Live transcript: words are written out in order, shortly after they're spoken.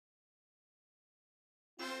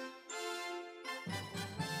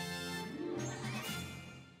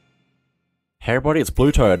Hey everybody, it's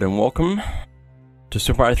BlueToad and welcome to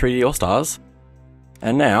Super Mario 3D All-Stars.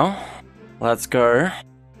 And now, let's go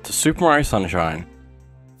to Super Mario Sunshine.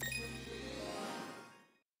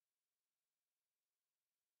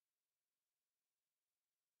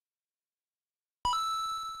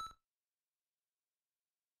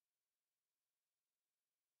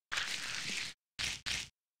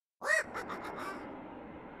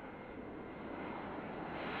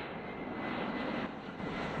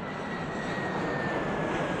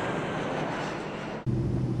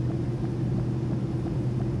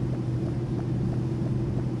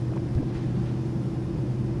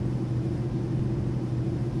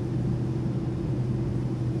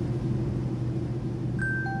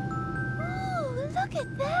 Look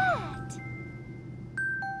at that!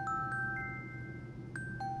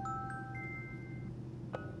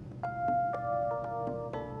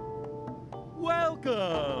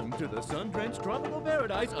 Welcome to the sun-drenched tropical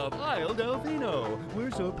paradise of Isle Delfino.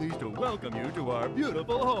 We're so pleased to welcome you to our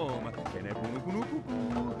beautiful home.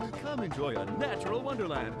 Come enjoy a natural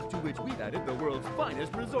wonderland to which we've added the world's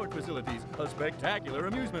finest resort facilities, a spectacular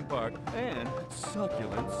amusement park, and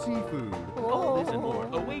succulent seafood. All this and more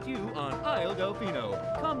await you on Isle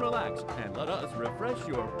Delfino. Come relax and let us refresh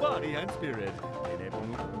your body and spirit.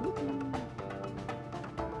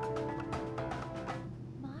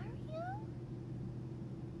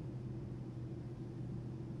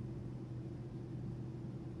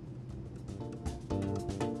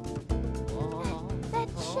 That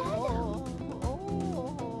shadow!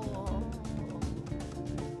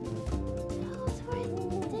 Those were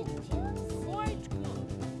the dunes. Quite good.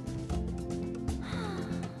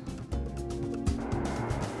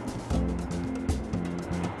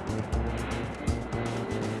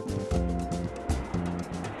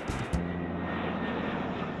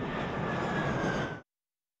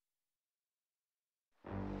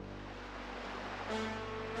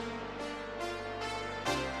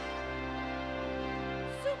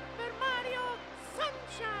 Super Mario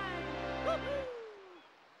Sunshine! Woohoo!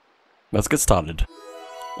 Let's get started.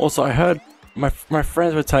 Also, I heard my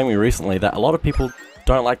friends were telling me recently that a lot of people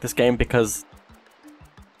don't like this game because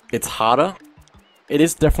it's harder. It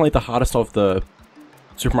is definitely the hardest of the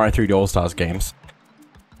Super Mario 3D All-Stars games.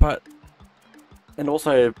 And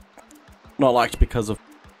also not liked because of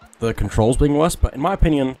the controls being worse, but in my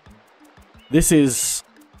opinion, this is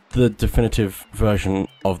the definitive version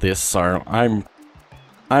of this, so I'm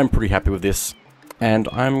pretty happy with this, and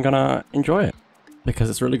I'm gonna enjoy it, because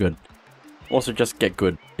it's really good. Also, just get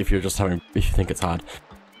good if you think it's hard.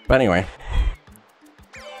 But anyway.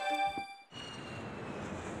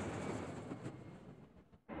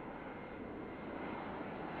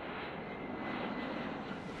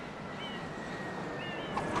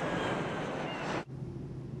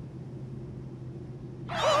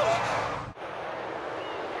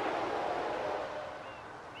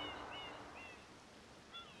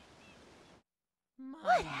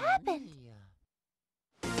 What happened?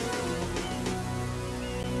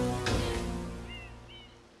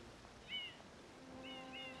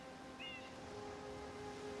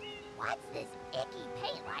 What's this icky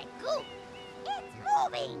paint-like goop? It's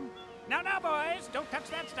moving! Now, boys, don't touch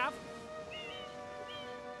that stuff.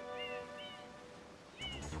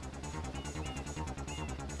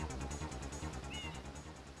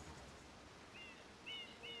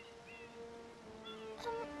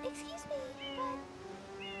 Excuse me, but...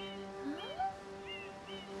 Huh?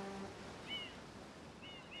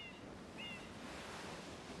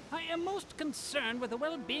 I am most concerned with the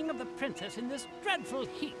well-being of the princess in this dreadful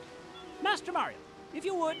heat. Master Mario, if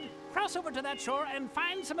you would, cross over to that shore and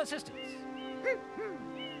find some assistance.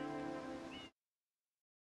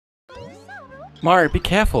 Mario, be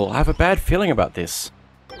careful, I have a bad feeling about this.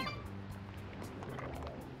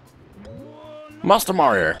 Master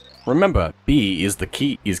Mario, remember, B is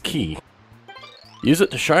key. Use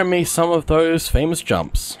it to show me some of those famous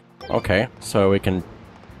jumps. Okay, so we can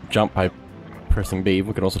jump by pressing B.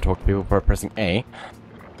 We can also talk to people by pressing A.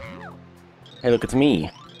 Hey, look, it's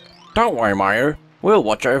me. Don't worry, Mario. We'll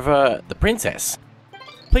watch over the princess.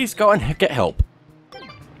 Please go and get help.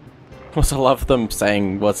 Also love them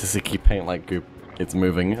saying, what's this icky paint like goop? It's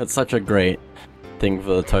moving. It's such a great thing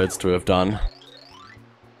for the Toads to have done.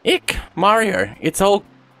 Ick, Mario, it's all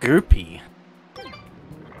goopy.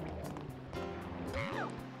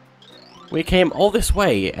 We came all this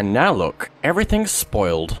way, and now look, everything's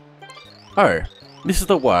spoiled. Oh, this is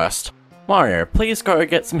the worst. Mario, please go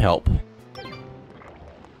get some help.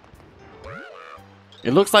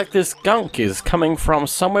 It looks like this gunk is coming from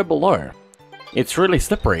somewhere below. It's really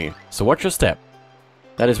slippery, so watch your step.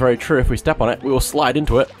 That is very true. If we step on it, we will slide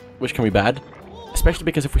into it, which can be bad. Especially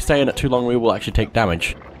because if we stay in it too long, we will actually take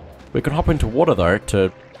damage. We can hop into water, though,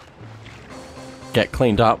 to get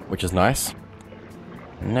cleaned up, which is nice.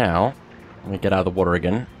 Now, let me get out of the water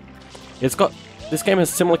again. This game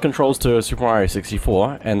has similar controls to Super Mario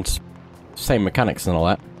 64, and same mechanics and all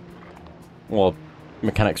that. Well,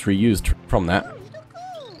 mechanics reused from that.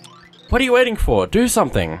 What are you waiting for? Do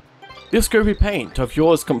something! This goopy paint of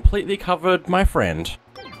yours completely covered my friend.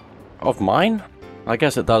 Of mine? I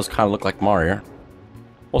guess it does kind of look like Mario.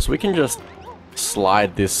 Also, we can just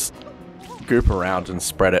slide this goop around and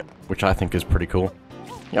spread it, which I think is pretty cool.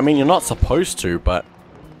 I mean, you're not supposed to, but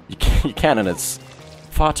you can, and it's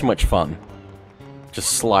far too much fun.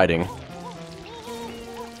 Just sliding.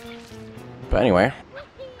 But anyway,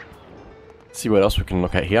 let's see what else we can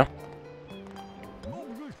look at here.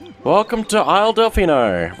 Welcome to Isle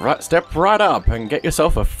Delfino. Step right up and get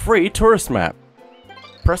yourself a free tourist map.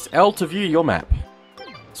 Press L to view your map.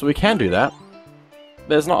 So we can do that.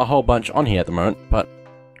 There's not a whole bunch on here at the moment, but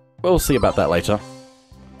we'll see about that later.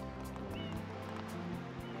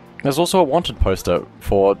 There's also a wanted poster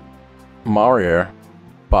for Mario,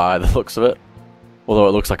 by the looks of it. Although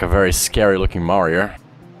it looks like a very scary looking Mario.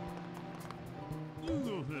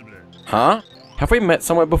 Huh? Have we met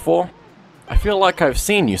somewhere before? I feel like I've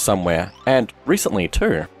seen you somewhere, and recently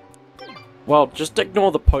too. Well, just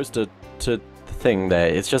ignore the poster to the thing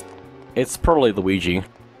there. It's probably Luigi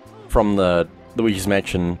from the Luigi's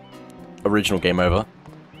Mansion original Game Over.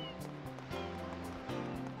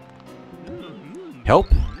 Help?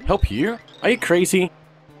 Help you? Are you crazy?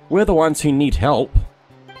 We're the ones who need help.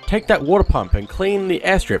 Take that water pump and clean the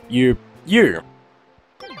airstrip, you!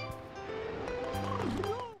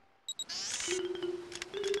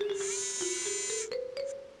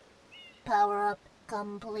 Power up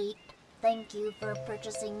complete. Thank you for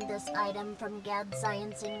purchasing this item from Gad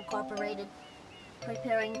Science Incorporated.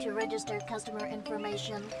 Preparing to register customer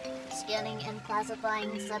information. Scanning and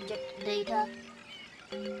classifying subject data.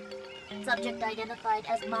 Subject identified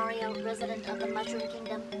as Mario, resident of the Mushroom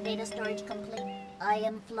Kingdom. Data storage complete. I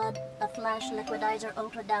am Flood, a flash liquidizer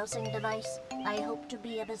ultra dowsing device. I hope to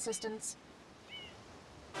be of assistance.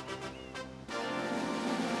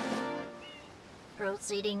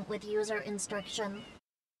 Proceeding with user instruction.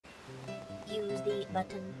 Use the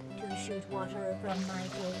button to shoot water from my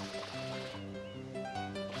tank.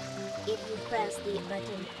 If you press the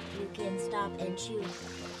button, you can stop and shoot.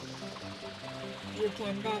 You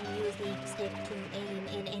can then use the stick to aim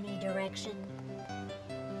in any direction.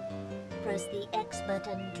 Press the X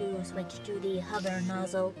button to switch to the hover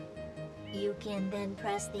nozzle. You can then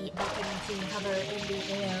press the button to hover in the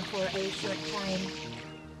air for a short time.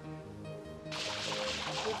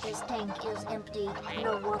 If this tank is empty,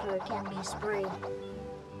 no water can be sprayed.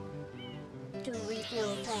 To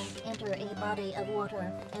refill tank, enter a body of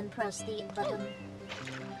water and press the button.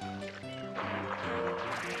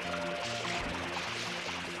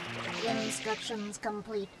 Instructions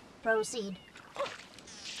complete. Proceed.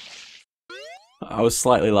 I was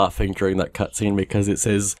slightly laughing during that cutscene because it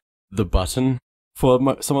says the button for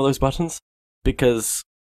some of those buttons. Because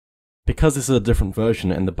this is a different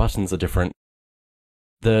version and the buttons are different.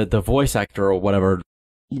 The voice actor or whatever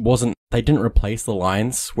they didn't replace the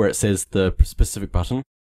lines where it says the specific button.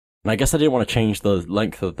 And I guess I didn't want to change the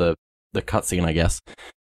length of the cutscene, I guess.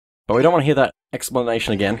 But we don't want to hear that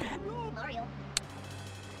explanation again.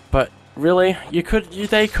 But really,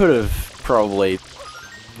 they could have probably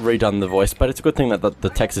redone the voice, but it's a good thing that the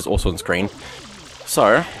text is also on screen.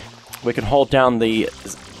 So, we can hold down the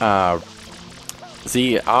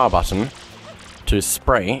ZR button to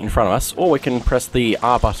spray in front of us, or we can press the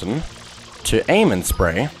R button to aim and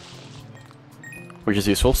spray, which is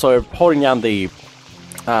useful. So, holding down the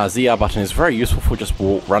ZR button is very useful for just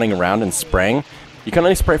running around and spraying. You can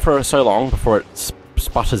only spray for so long before it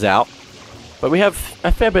sputters out, but we have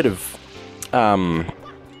a fair bit of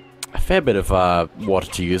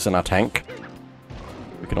water to use in our tank.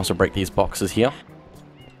 We can also break these boxes here.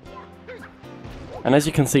 And as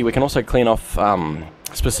you can see, we can also clean off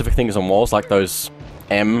specific things on walls, like those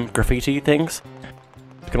M graffiti things.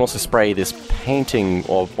 We can also spray this painting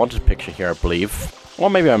or wanted picture here, I believe. Or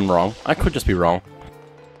maybe I'm wrong. I could just be wrong.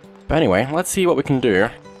 But anyway, let's see what we can do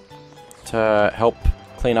to help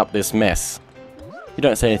clean up this mess. You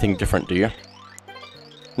don't say anything different, do you?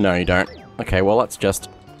 No, you don't. Okay, well, let's just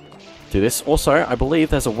do this. Also, I believe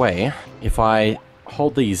there's a way, if I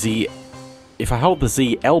hold the ZL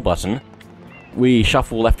button, we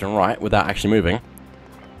shuffle left and right without actually moving.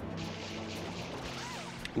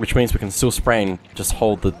 Which means we can still spray and just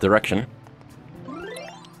hold the direction.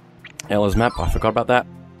 L is map, I forgot about that.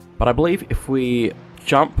 But I believe if we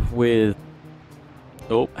jump with...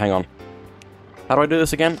 Oh, hang on. How do I do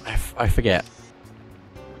this again? I forget.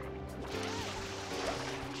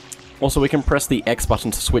 Also, we can press the X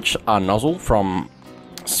button to switch our nozzle from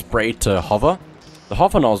spray to hover. The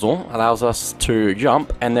hover nozzle allows us to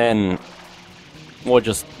jump, and then we'll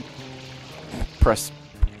just press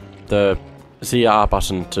the ZR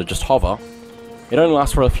button to just hover. It only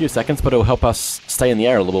lasts for a few seconds, but it'll help us stay in the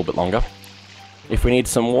air a little bit longer. If we need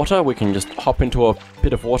some water, we can just hop into a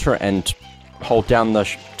bit of water and hold down the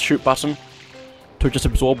shoot button to just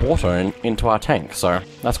absorb water into our tank, so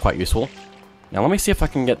that's quite useful. Now let me see if I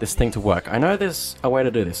can get this thing to work. I know there's a way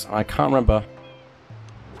to do this. I can't remember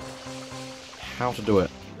how to do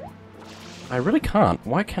it. I really can't.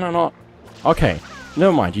 Why can I not? Okay,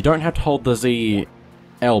 never mind. You don't have to hold the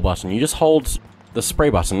ZL button. You just hold the spray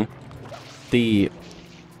button. So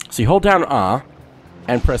you hold down R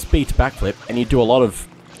and press B to backflip, and you do a lot of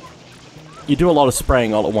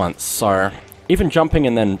spraying all at once. So even jumping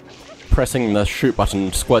and then pressing the shoot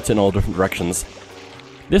button squirts in all different directions.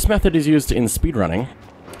 This method is used in speedrunning,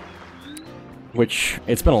 which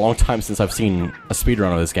it's been a long time since I've seen a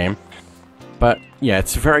speedrun of this game. But yeah,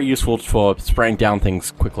 it's very useful for spraying down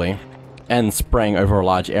things quickly, and spraying over a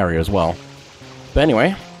large area as well. But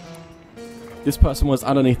anyway, this person was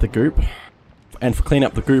underneath the goop, and for cleaning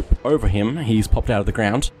up the goop over him, he's popped out of the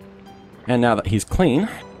ground. And now that he's clean,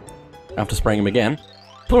 after spraying him again,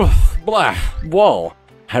 poof, blah, whoa,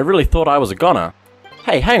 I really thought I was a goner.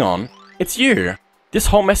 Hey, hang on, it's you! This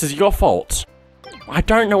whole mess is your fault! I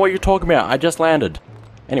don't know what you're talking about, I just landed.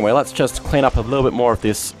 Anyway, let's just clean up a little bit more of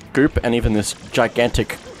this goop, and even this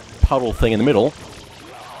gigantic puddle thing in the middle.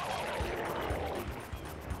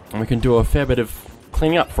 And we can do a fair bit of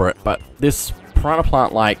cleaning up for it, but this piranha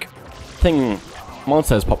plant-like thing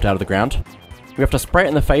monster has popped out of the ground. We have to spray it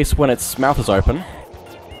in the face when its mouth is open.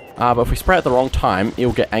 But if we spray it at the wrong time, it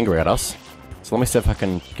will get angry at us. So let me see if I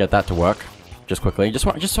can get that to work. Just quickly, just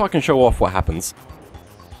so I can show off what happens.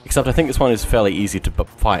 Except I think this one is fairly easy to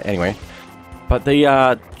fight anyway. But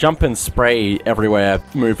the jump and spray everywhere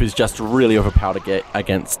move is just really overpowered to get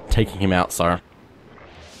against taking him out, so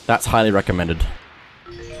that's highly recommended.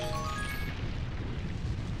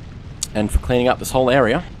 And for cleaning up this whole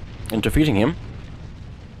area and defeating him,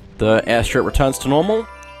 the airstrip returns to normal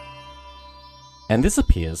and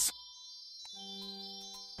disappears.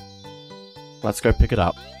 Let's go pick it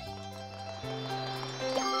up.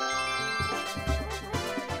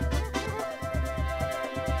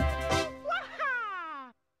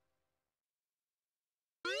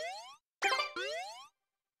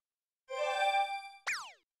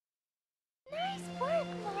 Nice work,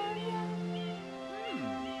 Mario.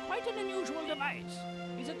 Quite an unusual device.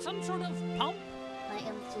 Is it some sort of pump? I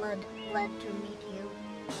am Flood, glad to meet you.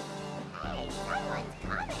 Hey, someone's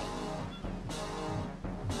coming.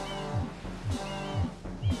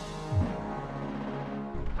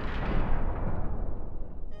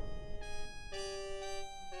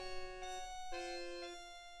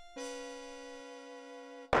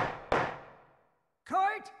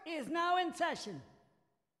 Court is now in session.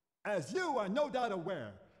 As you are no doubt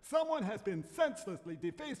aware, someone has been senselessly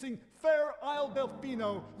defacing fair Isle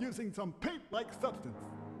Delfino using some paint-like substance.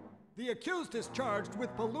 The accused is charged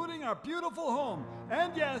with polluting our beautiful home,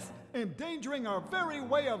 and yes, endangering our very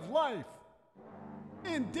way of life.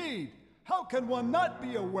 Indeed, how can one not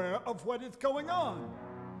be aware of what is going on?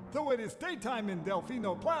 Though it is daytime in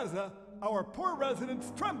Delfino Plaza, our poor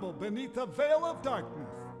residents tremble beneath a veil of darkness.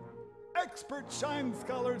 Expert shine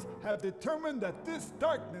scholars have determined that this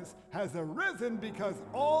darkness has arisen because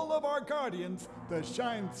all of our guardians, the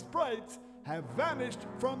shine sprites, have vanished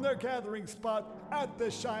from their gathering spot at the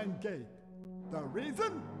shine gate. The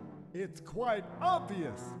reason? It's quite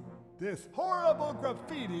obvious. This horrible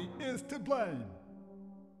graffiti is to blame.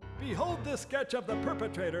 Behold this sketch of the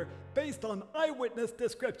perpetrator based on eyewitness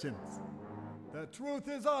descriptions. The truth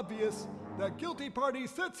is obvious. The guilty party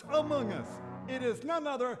sits among us. It is none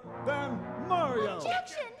other than Mario.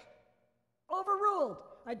 Objection! Overruled.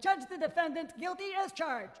 I judge the defendant guilty as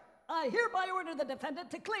charged. I hereby order the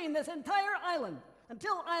defendant to clean this entire island.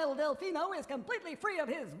 Until Isle Delfino is completely free of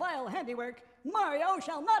his vile handiwork, Mario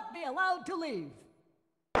shall not be allowed to leave.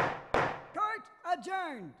 Court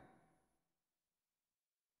adjourned.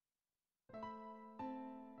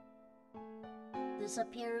 This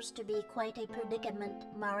appears to be quite a predicament,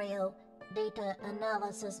 Mario. Data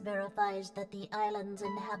analysis verifies that the island's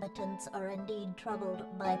inhabitants are indeed troubled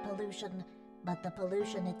by pollution, but the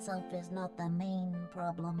pollution itself is not the main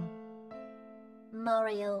problem.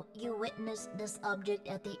 Mario, you witnessed this object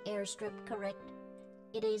at the airstrip, correct?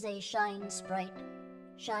 It is a shine sprite.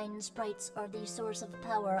 Shine sprites are the source of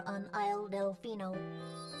power on Isle Delfino.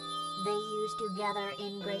 They used to gather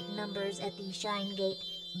in great numbers at the Shine Gate,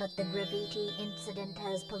 but the graffiti incident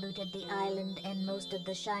has polluted the island and most of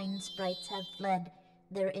the Shine sprites have fled.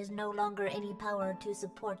 There is no longer any power to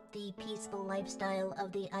support the peaceful lifestyle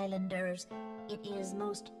of the islanders. It is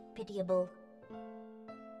most pitiable.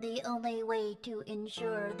 The only way to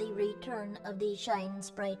ensure the return of the Shine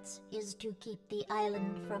sprites is to keep the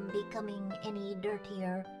island from becoming any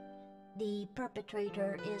dirtier. The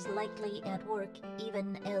perpetrator is likely at work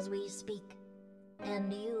even as we speak.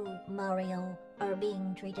 And you, Mario, are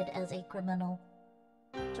being treated as a criminal.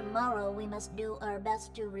 Tomorrow we must do our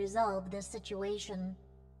best to resolve this situation.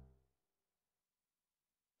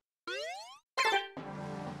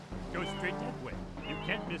 Go straight that way. You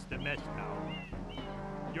can't miss the mess now.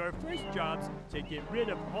 Your first job's to get rid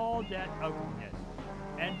of all that ugliness.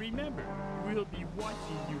 And remember, we'll be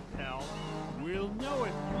watching you, pal. We'll know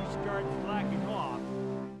if you start slacking off.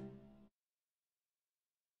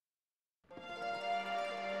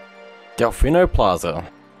 Delfino Plaza.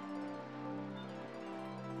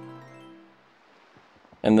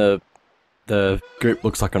 And the group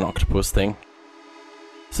looks like an octopus thing.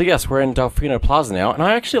 So yes, we're in Delfino Plaza now, and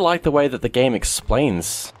I actually like the way that the game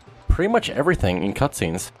explains pretty much everything in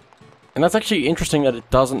cutscenes. And that's actually interesting that it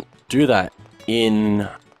doesn't do that in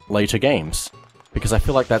later games, because I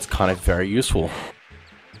feel like that's kind of very useful.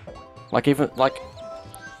 Like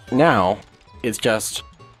now, it's just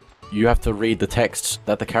you have to read the text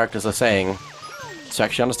that the characters are saying to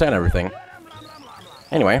actually understand everything.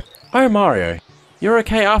 Anyway, oh Mario, you're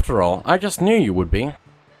okay after all. I just knew you would be.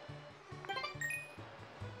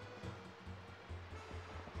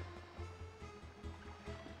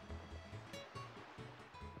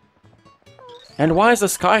 And why is the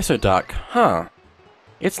sky so dark? Huh.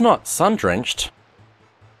 It's not sun-drenched.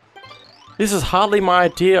 This is hardly my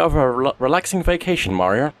idea of a relaxing vacation,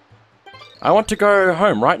 Mario. I want to go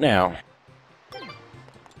home right now.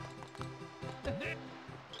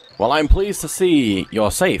 Well, I'm pleased to see you're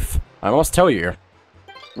safe. I must tell you.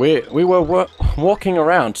 We were walking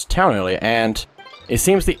around town earlier, and it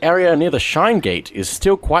seems the area near the Shine Gate is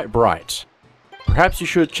still quite bright. Perhaps you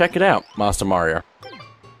should check it out, Master Mario.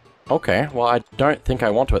 Okay, well I don't think I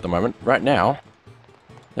want to at the moment. Right now,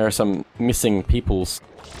 there are some missing peoples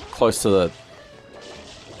close to the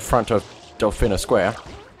front of Delfino Square.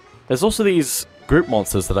 There's also these group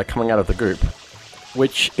monsters that are coming out of the group,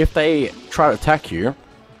 which, if they try to attack you,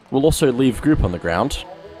 will also leave group on the ground.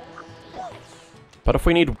 But if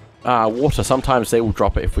we need water, sometimes they will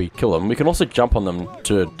drop it if we kill them. We can also jump on them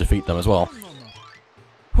to defeat them as well.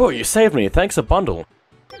 Oh, you saved me! Thanks a bundle!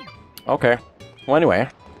 Okay. Well, anyway.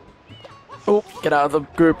 Oh, get out of the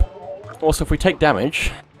group. Also, if we take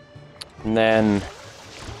damage, and then...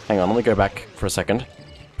 Hang on, let me go back for a second.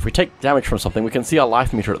 If we take damage from something, we can see our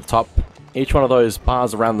life meter at the top. Each one of those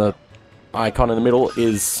bars around the icon in the middle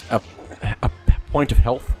is a point of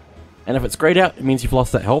health. And if it's grayed out, it means you've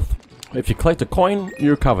lost that health. If you collect a coin, you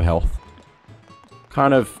recover health.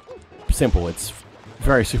 Kind of simple. It's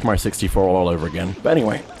very Super Mario 64 all over again. But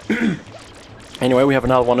anyway. Anyway, we have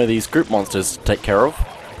another one of these group monsters to take care of.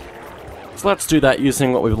 So let's do that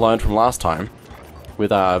using what we've learned from last time.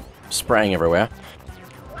 With spraying everywhere.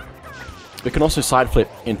 We can also side flip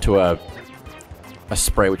into a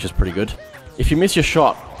spray, which is pretty good. If you miss your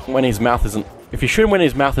shot when his mouth isn't... If you shoot him when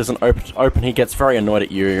his mouth isn't open, he gets very annoyed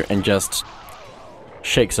at you and just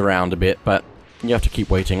shakes around a bit, but you have to keep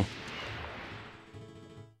waiting.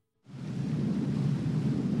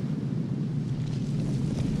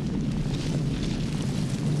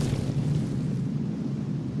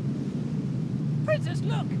 Princess,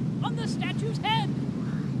 look! On the statue's head!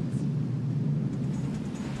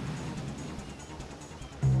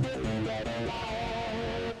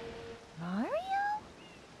 Mario?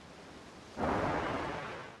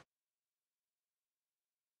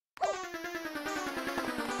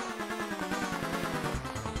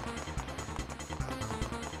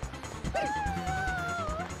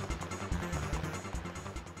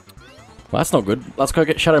 Well, that's not good. Let's go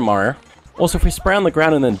get Shadow Mario. Also, if we spray on the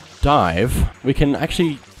ground and then dive, we can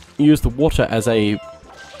actually use the water as a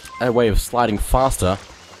way of sliding faster.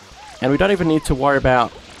 And we don't even need to worry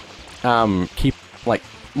about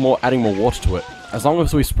adding more water to it. As long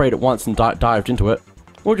as we sprayed it once and dived into it,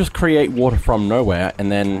 we'll just create water from nowhere and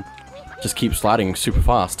then just keep sliding super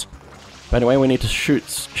fast. But anyway, we need to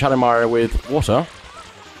shoot Shadow Mario with water.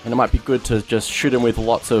 And it might be good to just shoot him with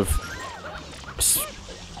lots of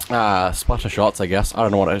splatter shots, I guess. I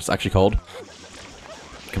don't know what it's actually called.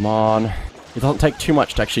 Come on. It doesn't take too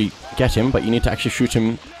much to actually get him, but you need to actually shoot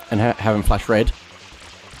him and have him flash red.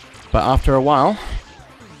 But after a while,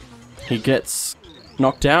 he gets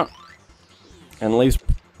knocked out and leaves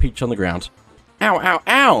Peach on the ground. Ow, ow,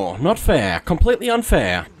 ow! Not fair. Completely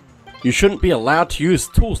unfair. You shouldn't be allowed to use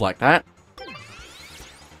tools like that.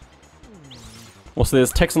 Also,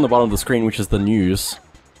 there's text on the bottom of the screen, which is the news.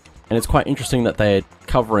 And it's quite interesting that they're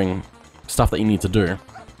covering stuff that you need to do.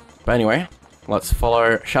 But anyway, let's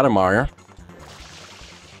follow Shadow Mario.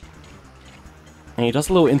 And he does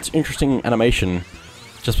a little interesting animation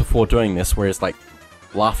just before doing this, where he's like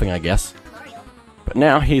laughing, I guess. But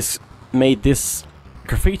now he's made this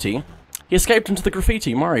graffiti. He escaped into the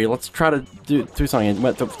graffiti. Mario, let's try to do something.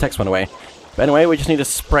 The text went away. But anyway, we just need to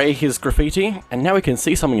spray his graffiti, and now we can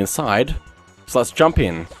see something inside. So let's jump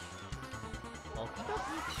in.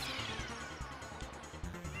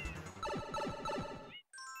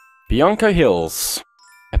 Bianco Hills,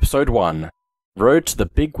 Episode 1, Road to the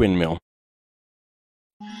Big Windmill.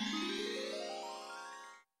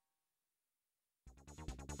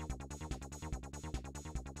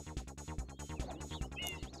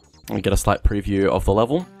 We get a slight preview of the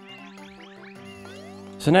level.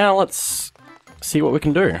 So now let's see what we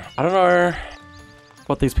can do. I don't know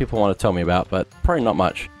what these people want to tell me about, but probably not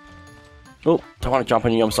much. Oh, don't want to jump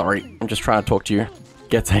on you, I'm sorry. I'm just trying to talk to you.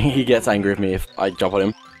 He gets angry with me if I jump on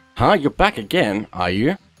him. Huh? You're back again, are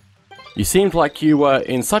you? You seemed like you were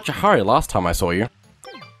in such a hurry last time I saw you.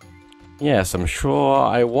 Yes, I'm sure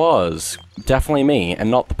I was. Definitely me,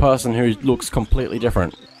 and not the person who looks completely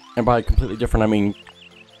different. And by completely different, I mean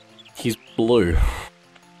he's blue.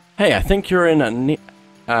 Hey, I think you're in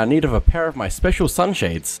need of a pair of my special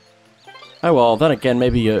sunshades. Oh well, then again,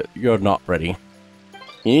 maybe you're not ready.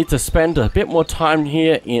 You need to spend a bit more time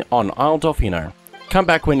here on Isle Delfino. Come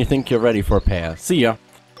back when you think you're ready for a pair. See ya.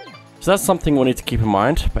 So that's something we'll need to keep in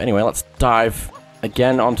mind. But anyway, let's dive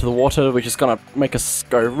again onto the water, which is gonna make us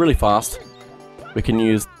go really fast. We can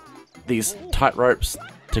use these tight ropes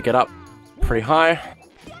to get up pretty high.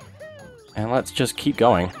 And let's just keep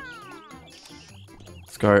going.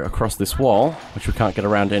 Let's go across this wall, which we can't get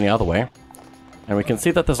around any other way. And we can see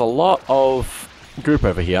that there's a lot of group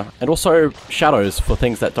over here, and also shadows for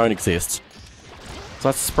things that don't exist. So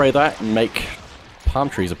let's spray that and make palm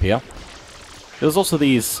trees appear. There's also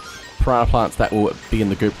these piranha plants that will be in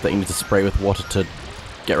the group that you need to spray with water to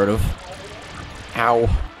get rid of. Ow.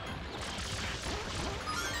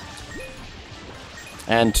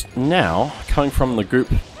 And now, coming from the group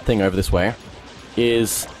thing over this way,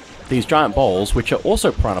 is these giant bowls, which are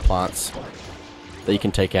also piranha plants that you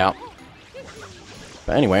can take out.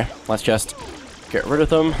 But anyway, let's just get rid of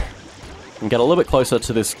them and get a little bit closer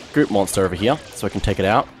to this group monster over here so we can take it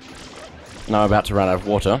out. Now I'm about to run out of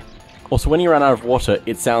water. Also, when you run out of water,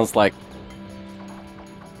 it sounds like...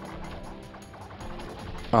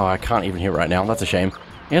 Oh, I can't even hear it right now. That's a shame.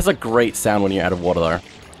 It has a great sound when you're out of water, though.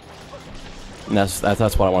 And that's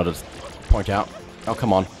what I wanted to point out. Oh,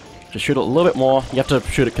 come on. Just shoot it a little bit more. You have to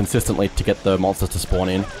shoot it consistently to get the monsters to spawn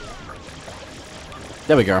in.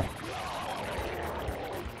 There we go.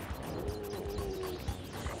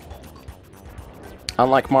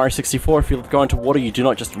 Unlike Mario 64, if you go into water, you do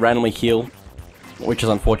not just randomly heal, which is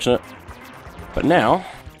unfortunate. But now,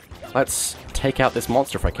 let's take out this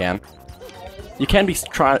monster if I can. You can be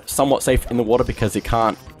somewhat safe in the water because it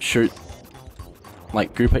can't shoot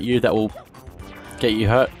like goop at you that will get you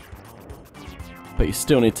hurt. But you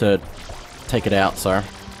still need to take it out, so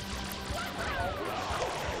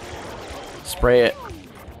spray it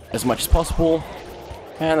as much as possible,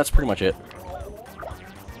 and that's pretty much it.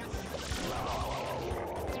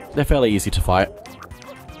 They're fairly easy to fight.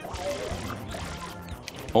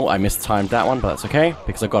 Oh, I mistimed that one, but that's okay,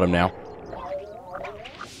 because I got him now.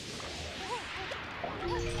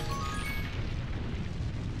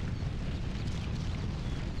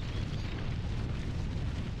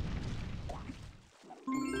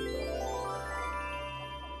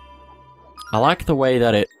 I like the way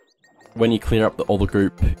that when you clear up all the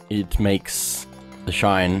group, it makes the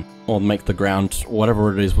shine, or make the ground,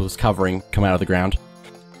 whatever it is was covering, come out of the ground.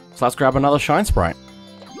 So let's grab another shine sprite.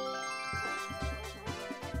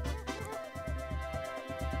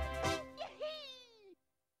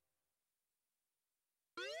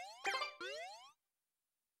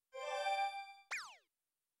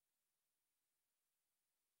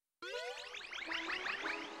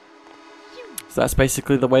 So that's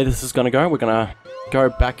basically the way this is going to go. We're going to go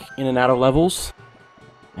back in and out of levels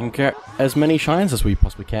and get as many shines as we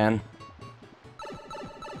possibly can.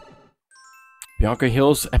 Bianco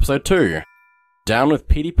Hills, Episode 2. Down with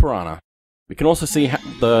Petey Piranha. We can also see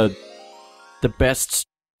the best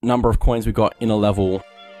number of coins we got in a level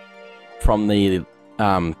from the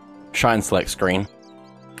Shine Select screen.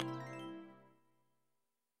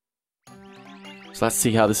 So So let's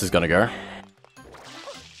see how this is gonna go.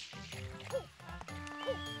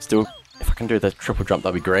 Still, if I can do the triple jump,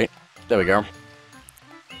 that'd be great. There we go.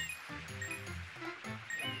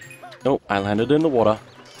 Nope, I landed in the water.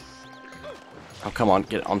 Oh, come on,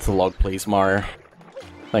 get onto the log, please, Mario.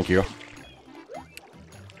 Thank you.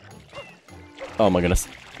 Oh my goodness.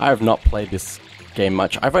 I have not played this game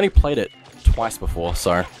much. I've only played it twice before,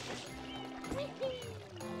 so...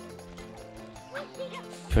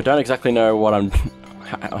 If I don't exactly know what I'm...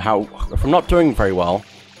 if I'm not doing very well,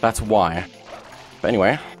 that's why. But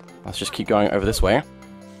anyway, let's just keep going over this way.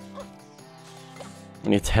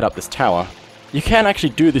 We need to head up this tower. You can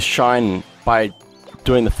actually do this shine by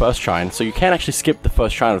doing the first shine, so you can actually skip the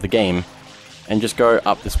first shine of the game and just go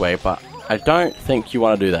up this way, but I don't think you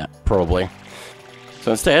want to do that, probably.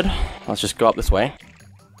 So instead, let's just go up this way.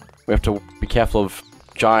 We have to be careful of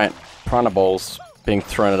giant piranha balls being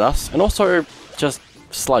thrown at us, and also just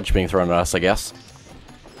sludge being thrown at us, I guess.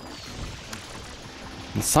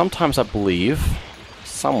 And sometimes I believe,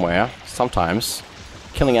 sometimes,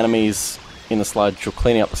 killing enemies in the sludge or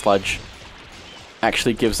cleaning up the sludge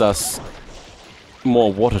actually gives us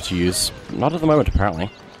more water to use. Not at the moment,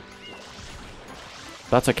 apparently.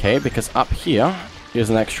 That's okay, because up here is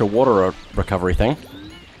an extra water recovery thing,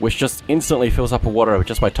 which just instantly fills up with water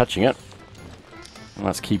just by touching it. And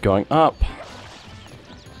let's keep going up.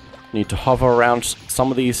 Need to hover around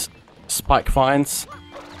some of these spike vines.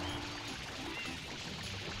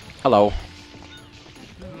 Hello.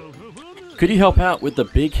 Could you help out with the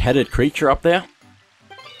big-headed creature up there?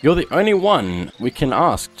 You're the only one we can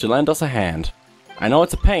ask to lend us a hand. I know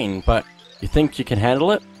it's a pain, but you think you can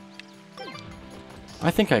handle it? I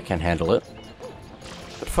think I can handle it.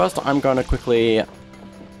 But first I'm going to quickly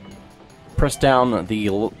press down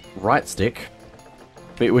the right stick,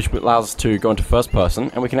 which allows us to go into first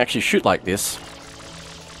person, and we can actually shoot like this.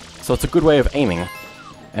 So it's a good way of aiming.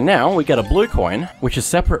 And now we get a blue coin, which is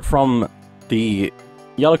separate from the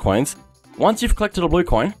yellow coins. Once you've collected a blue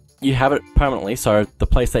coin, you have it permanently, so the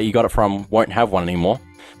place that you got it from won't have one anymore.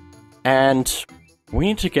 And we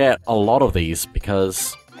need to get a lot of these,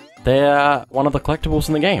 because they're one of the collectibles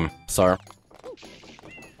in the game, so...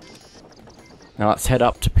 Now let's head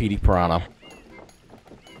up to Petey Piranha.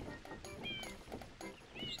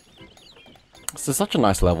 This is such a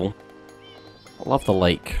nice level. I love the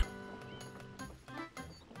lake.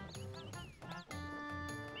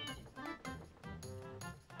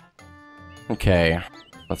 Okay,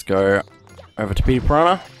 let's go over to Petey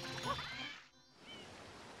Piranha.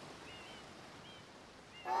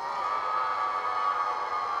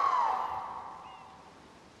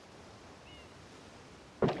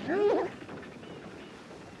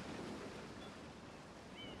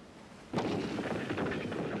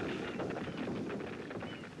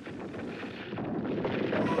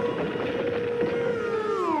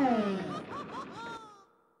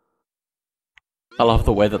 I love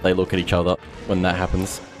the way that they look at each other when that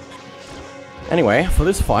happens. Anyway, for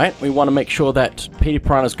this fight, we want to make sure that Petey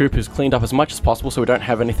Piranha's group is cleaned up as much as possible so we don't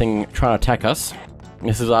have anything trying to attack us.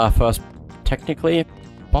 This is our first, technically,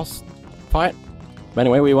 boss fight. But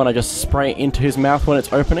anyway, we want to just spray into his mouth when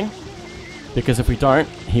it's opening, because if we don't,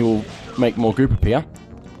 he will make more goop appear.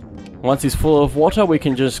 Once he's full of water, we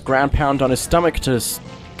can just ground pound on his stomach to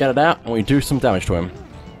get it out, and we do some damage to him.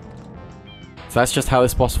 So that's just how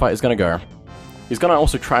this boss fight is going to go. He's going to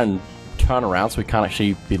also try and turn around so we can't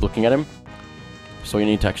actually be looking at him. So you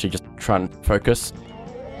need to actually just try and focus.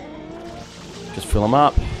 Just fill him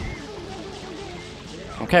up.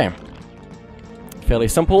 Okay. Fairly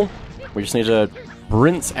simple. We just need to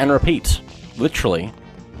rinse and repeat. Literally.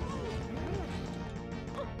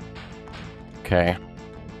 Okay.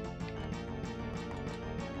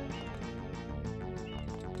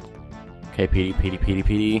 Okay,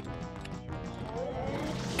 Petey.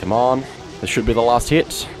 Come on. This should be the last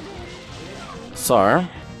hit. So,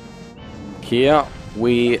 here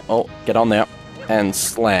we... Oh, get on there. And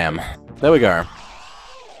slam. There we go.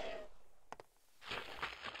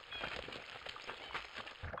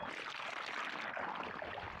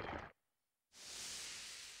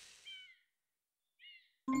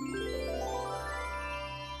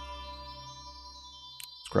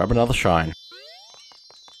 Let's grab another shine.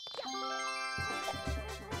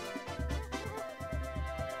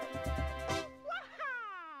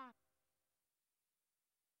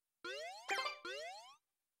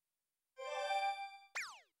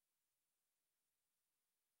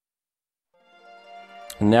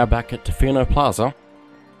 And now back at Tofino Plaza.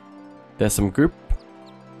 There's some goop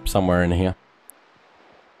somewhere in here.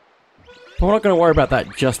 But we're not going to worry about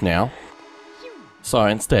that just now. So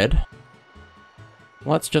instead,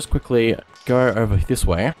 let's just quickly go over this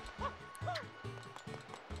way.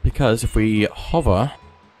 because if we hover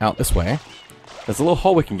out this way, there's a little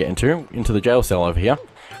hole we can get into the jail cell over here,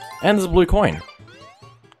 and there's a blue coin.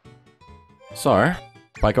 So,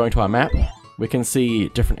 by going to our map, we can see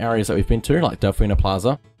different areas that we've been to, like Delfino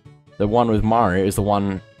Plaza. The one with Mario is the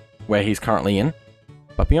one where he's currently in.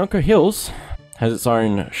 But Bianco Hills has its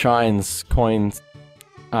own shines, coins,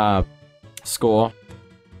 score,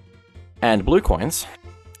 and blue coins.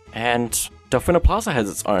 And Delfino Plaza has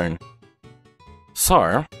its own.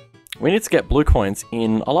 So, we need to get blue coins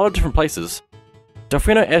in a lot of different places.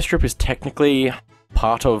 Delfino Airstrip is technically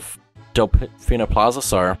part of Delfino Plaza,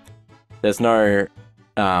 so there's no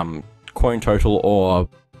coin total or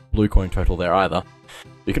blue coin total there either.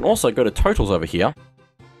 You can also go to totals over here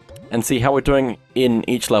and see how we're doing in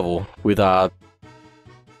each level with our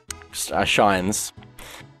shines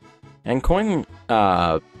and coin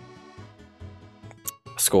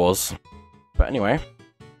scores. But anyway,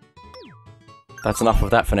 that's enough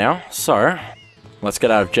of that for now. So, let's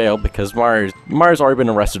get out of jail because Mario's already been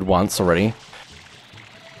arrested once already.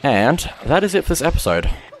 And that is it for this episode.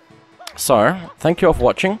 So, thank you all for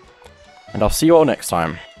watching, and I'll see you all next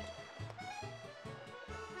time.